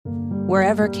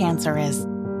Wherever cancer is,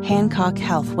 Hancock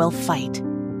Health will fight.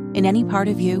 In any part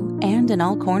of you and in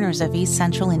all corners of East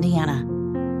Central Indiana.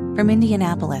 From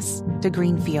Indianapolis to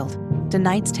Greenfield to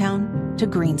Knightstown to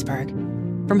Greensburg.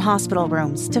 From hospital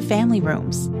rooms to family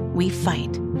rooms, we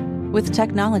fight. With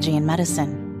technology and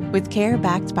medicine, with care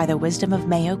backed by the wisdom of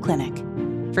Mayo Clinic.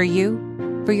 For you,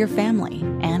 for your family,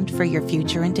 and for your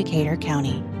future in Decatur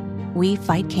County. We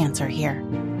fight cancer here.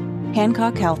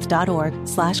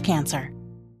 HancockHealth.org/cancer.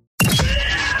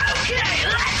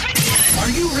 Are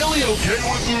you really okay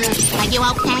with this? Are you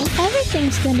okay?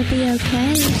 Everything's gonna be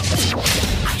okay.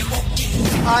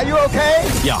 Are you okay?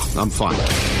 Yeah, I'm fine.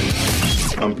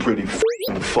 I'm pretty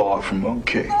far from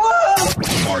okay.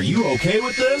 Are you okay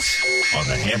with this? On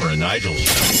the Hammer and Nigel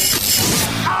Show.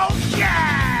 Oh,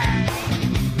 yeah!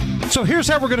 So here's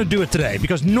how we're going to do it today,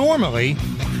 because normally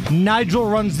Nigel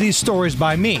runs these stories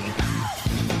by me.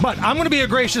 But I'm going to be a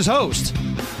gracious host.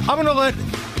 I'm going to let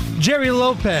Jerry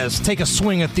Lopez take a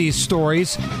swing at these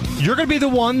stories. You're going to be the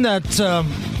one that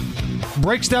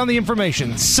breaks down the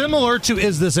information, similar to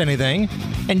Is This Anything?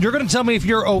 And you're going to tell me if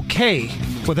you're okay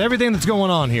with everything that's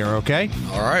going on here, okay?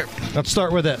 All right. Let's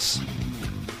start with this.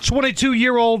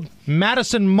 22-year-old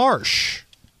Madison Marsh,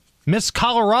 Miss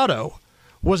Colorado,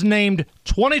 was named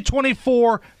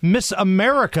 2024 Miss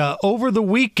America over the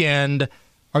weekend.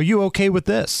 Are you okay with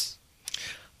this?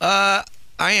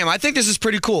 I am. I think this is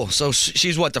pretty cool. So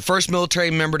she's the first military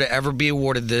member to ever be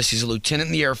awarded this. She's a lieutenant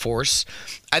in the Air Force.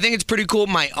 I think it's pretty cool.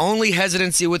 My only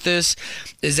hesitancy with this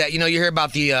is that, you hear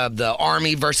about the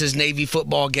Army versus Navy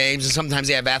football games, and sometimes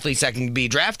they have athletes that can be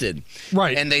drafted.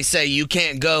 Right. And they say you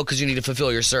can't go because you need to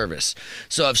fulfill your service.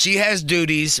 So if she has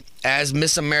duties as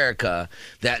Miss America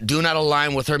that do not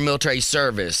align with her military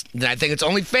service, then I think it's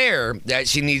only fair that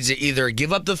she needs to either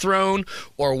give up the throne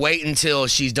or wait until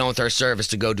she's done with her service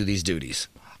to go do these duties.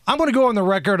 I'm going to go on the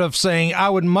record of saying I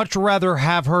would much rather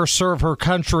have her serve her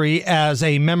country as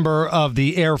a member of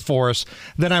the Air Force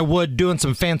than I would doing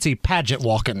some fancy pageant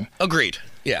walking. Agreed.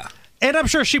 Yeah. And I'm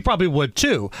sure she probably would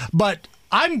too. But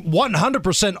I'm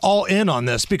 100% all in on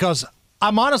this because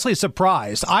I'm honestly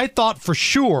surprised. I thought for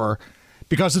sure,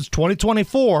 because it's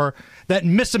 2024, that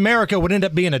Miss America would end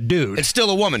up being a dude. It's still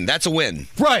a woman. That's a win.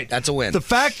 Right. That's a win. The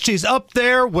fact she's up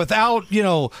there without,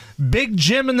 Big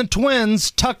Jim and the twins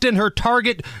tucked in her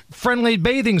Target-friendly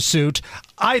bathing suit,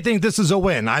 I think this is a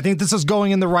win. I think this is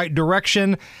going in the right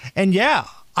direction. And yeah,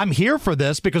 I'm here for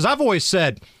this because I've always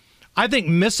said, I think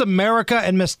Miss America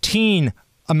and Miss Teen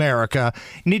America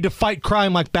need to fight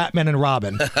crime like Batman and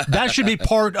Robin. That should be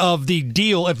part of the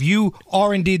deal if you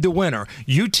are indeed the winner.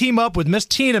 You team up with Miss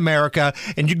Teen America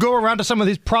and you go around to some of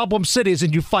these problem cities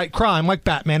and you fight crime like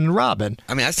Batman and Robin.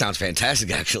 I mean, that sounds fantastic,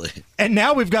 actually. And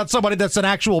now we've got somebody that's an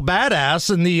actual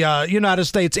badass in the United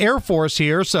States Air Force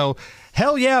here. So,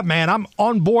 hell yeah, man, I'm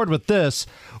on board with this.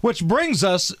 Which brings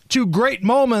us to great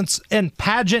moments in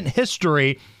pageant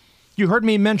history. You heard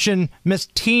me mention Miss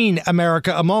Teen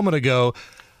America a moment ago.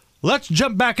 Let's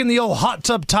jump back in the old hot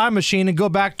tub time machine and go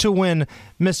back to when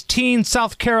Miss Teen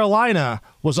South Carolina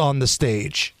was on the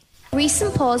stage.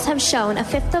 Recent polls have shown a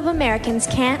fifth of Americans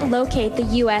can't locate the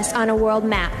U.S. on a world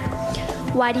map.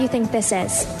 Why do you think this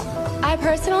is? I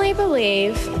personally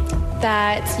believe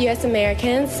that U.S.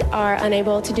 Americans are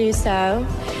unable to do so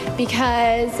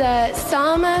because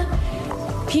some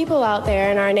people out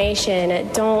there in our nation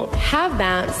don't have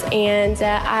maps, and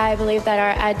I believe that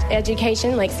our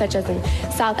education, such as in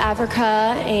South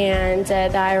Africa and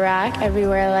the Iraq,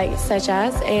 everywhere such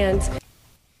as, and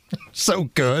so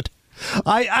good.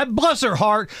 I bless her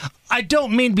heart. I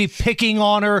don't mean to be picking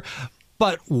on her,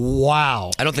 but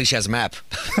wow. I don't think she has a map.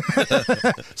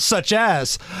 Such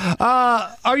as.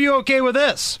 Are you okay with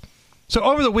this? So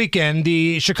over the weekend,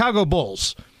 the Chicago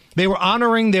Bulls, they were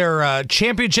honoring their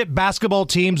championship basketball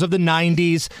teams of the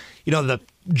 90s, the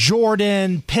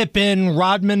Jordan, Pippen,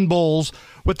 Rodman Bulls,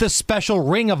 with this special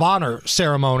Ring of Honor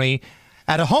ceremony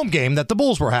at a home game that the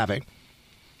Bulls were having.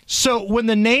 So when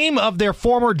the name of their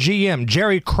former GM,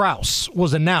 Jerry Krause,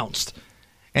 was announced,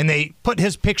 and they put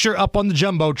his picture up on the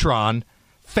Jumbotron,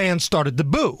 fans started to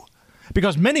boo.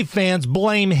 Because many fans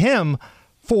blame him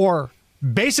for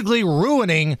basically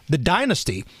ruining the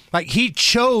dynasty. He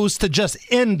chose to just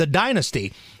end the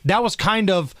dynasty. That was kind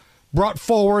of brought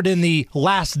forward in the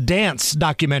Last Dance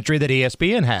documentary that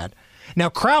ESPN had. Now,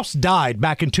 Krause died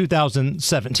back in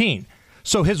 2017,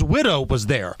 so his widow was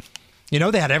there.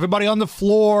 They had everybody on the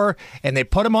floor, and they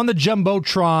put him on the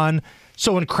Jumbotron.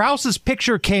 So when Krause's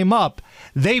picture came up,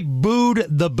 they booed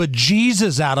the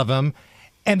bejesus out of him,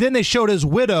 and then they showed his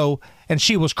widow, and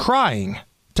she was crying.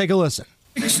 Take a listen.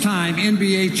 Six-time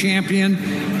NBA champion,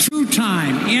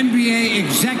 two-time NBA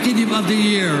Executive of the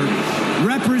Year,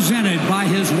 represented by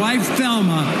his wife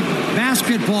Thelma,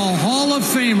 Basketball Hall of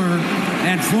Famer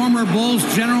and former Bulls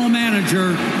general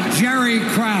manager Jerry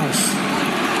Krause.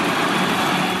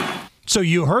 So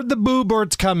you heard the boo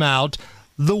birds come out.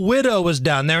 The widow is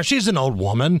down there. She's an old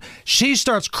woman. She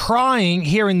starts crying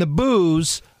hearing the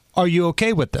boos. Are you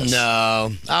okay with this?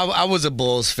 No, I was a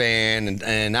Bulls fan,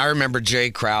 and I remember Jay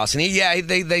Krause, and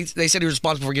they said he was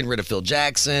responsible for getting rid of Phil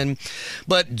Jackson,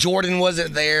 but Jordan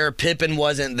wasn't there, Pippen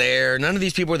wasn't there, none of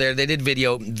these people were there. They did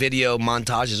video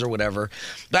montages or whatever,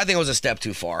 but I think it was a step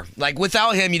too far. Like,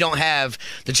 without him, you don't have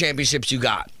the championships you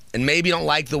got, and maybe you don't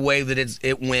like the way that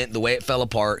it went, the way it fell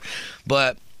apart,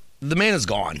 but the man is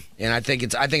gone, and I think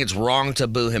it's wrong to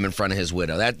boo him in front of his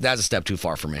widow. That's a step too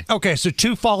far for me. Okay, so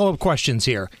 2 follow-up questions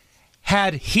here.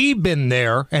 Had he been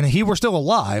there and he were still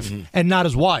alive and not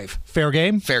his wife, fair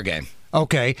game? Fair game.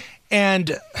 Okay.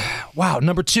 And, wow,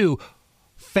 number 2,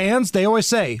 fans, they always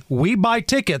say, we buy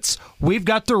tickets. We've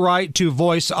got the right to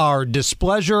voice our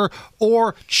displeasure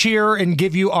or cheer and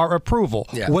give you our approval.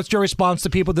 Yeah. What's your response to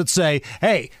people that say,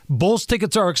 hey, Bulls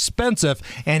tickets are expensive,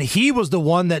 and he was the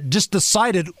one that just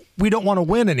decided we don't want to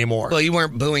win anymore? Well, you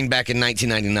weren't booing back in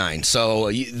 1999, so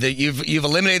you've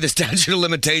eliminated the statute of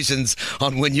limitations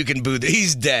on when you can boo.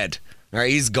 He's dead. All right,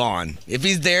 he's gone. If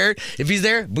he's there,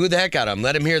 boo the heck out of him.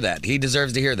 Let him hear that. He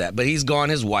deserves to hear that. But he's gone.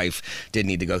 His wife didn't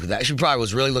need to go through that. She probably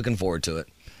was really looking forward to it.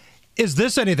 Is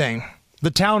this anything? The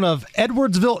town of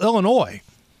Edwardsville, Illinois,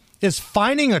 is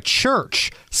fining a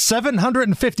church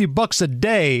 $750 a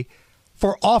day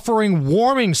for offering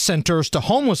warming centers to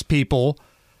homeless people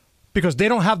because they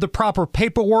don't have the proper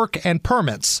paperwork and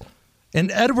permits. In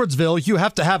Edwardsville, you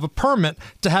have to have a permit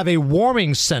to have a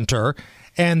warming center,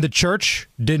 and the church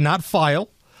did not file.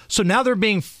 So now they're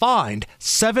being fined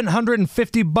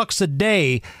 $750 a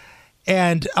day.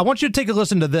 And I want you to take a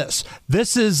listen to this.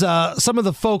 This is some of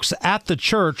the folks at the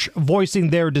church voicing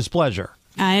their displeasure.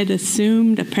 I had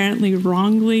assumed, apparently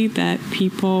wrongly, that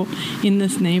people in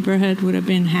this neighborhood would have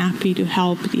been happy to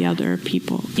help the other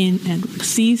people in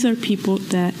Edwards. These are people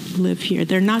that live here.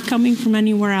 They're not coming from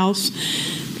anywhere else.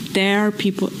 They're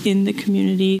people in the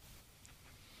community.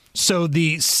 So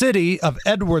the city of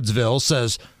Edwardsville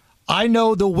says, I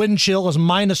know the wind chill is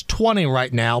minus 20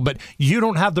 right now, but you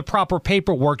don't have the proper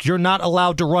paperwork. You're not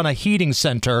allowed to run a heating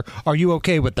center. Are you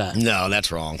okay with that? No,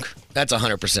 that's wrong. That's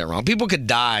 100% wrong. People could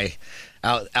die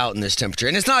out in this temperature.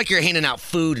 And it's not like you're handing out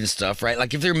food and stuff, right?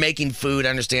 Like if they're making food, I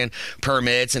understand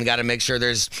permits and got to make sure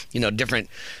there's, different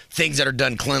things that are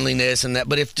done, cleanliness and that.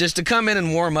 But if just to come in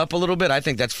and warm up a little bit, I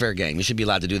think that's fair game. You should be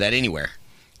allowed to do that anywhere.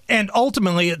 And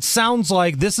ultimately, it sounds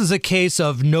like this is a case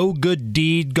of no good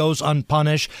deed goes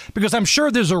unpunished, because I'm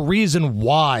sure there's a reason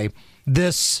why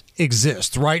this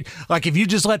exists, right? Like if you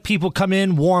just let people come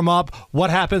in, warm up, what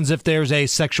happens if there's a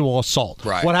sexual assault?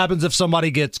 Right. What happens if somebody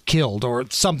gets killed or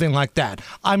something like that?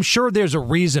 I'm sure there's a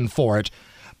reason for it,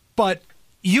 but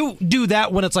you do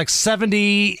that when it's like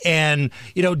 70 and,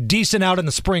 decent out in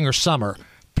the spring or summer.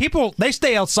 People, they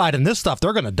stay outside in this stuff,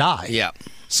 they're going to die. Yeah.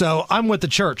 So I'm with the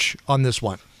church on this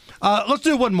one. Let's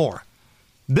do one more.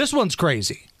 This one's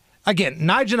crazy. Again,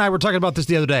 Nigel and I were talking about this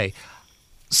the other day.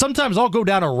 Sometimes I'll go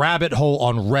down a rabbit hole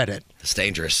on Reddit. It's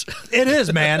dangerous. It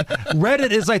is, man. Reddit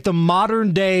is like the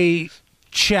modern day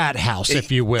chat house,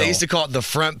 if you will. They used to call it the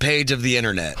front page of the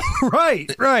internet.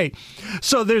 Right.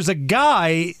 So there's a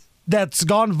guy that's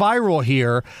gone viral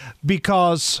here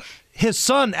because his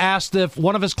son asked if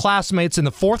one of his classmates in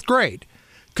the 4th grade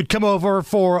could come over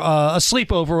for a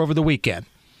sleepover over the weekend.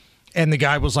 And the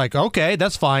guy was like, okay,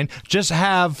 that's fine. Just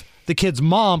have the kid's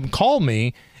mom call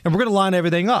me, and we're going to line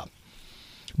everything up.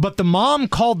 But the mom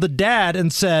called the dad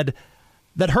and said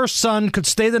that her son could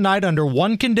stay the night under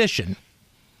one condition,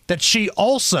 that she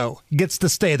also gets to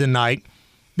stay the night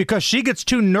because she gets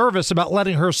too nervous about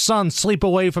letting her son sleep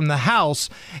away from the house,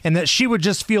 and that she would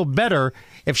just feel better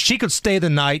if she could stay the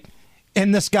night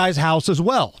in this guy's house as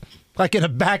well, like in a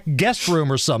back guest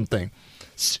room or something.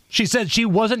 She said she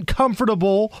wasn't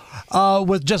comfortable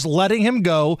with just letting him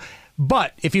go,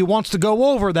 but if he wants to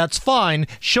go over, that's fine.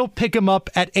 She'll pick him up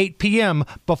at 8 p.m.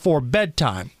 before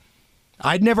bedtime.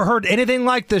 I'd never heard anything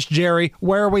like this, Jerry.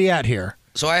 Where are we at here?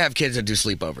 So I have kids that do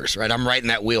sleepovers, right? I'm right in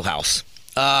that wheelhouse.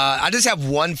 I just have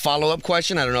one follow-up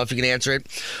question. I don't know if you can answer it.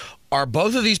 Are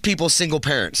both of these people single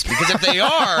parents? Because if they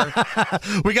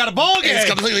are, we got a ball game. It's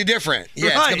completely different.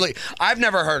 Yeah, right. It's completely. I've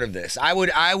never heard of this. I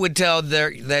would tell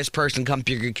this person, come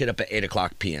pick your kid up at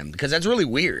 8:00 p.m. because that's really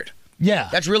weird. Yeah,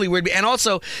 that's really weird. And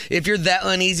also, if you're that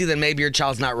uneasy, then maybe your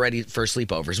child's not ready for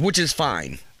sleepovers, which is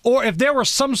fine. Or if there were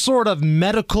some sort of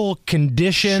medical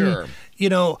condition,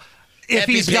 if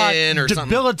he's got EpiPen or something.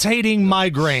 debilitating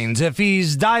migraines, if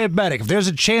he's diabetic, if there's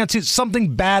a chance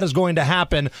something bad is going to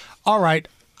happen, all right,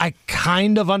 I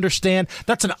kind of understand.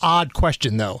 That's an odd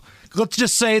question, though. Let's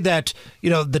just say that,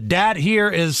 the dad here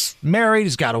is married,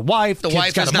 he's got a wife. The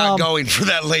wife is not going for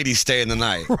that lady staying the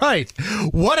night. Right.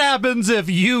 What happens if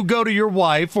you go to your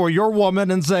wife or your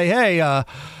woman and say, hey,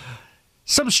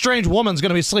 some strange woman's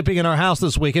going to be sleeping in our house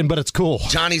this weekend, but it's cool.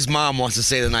 Johnny's mom wants to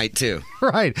stay the night, too.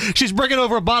 Right. She's bringing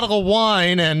over a bottle of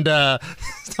wine, and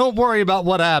don't worry about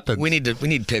what happens. We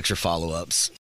need picture follow-ups.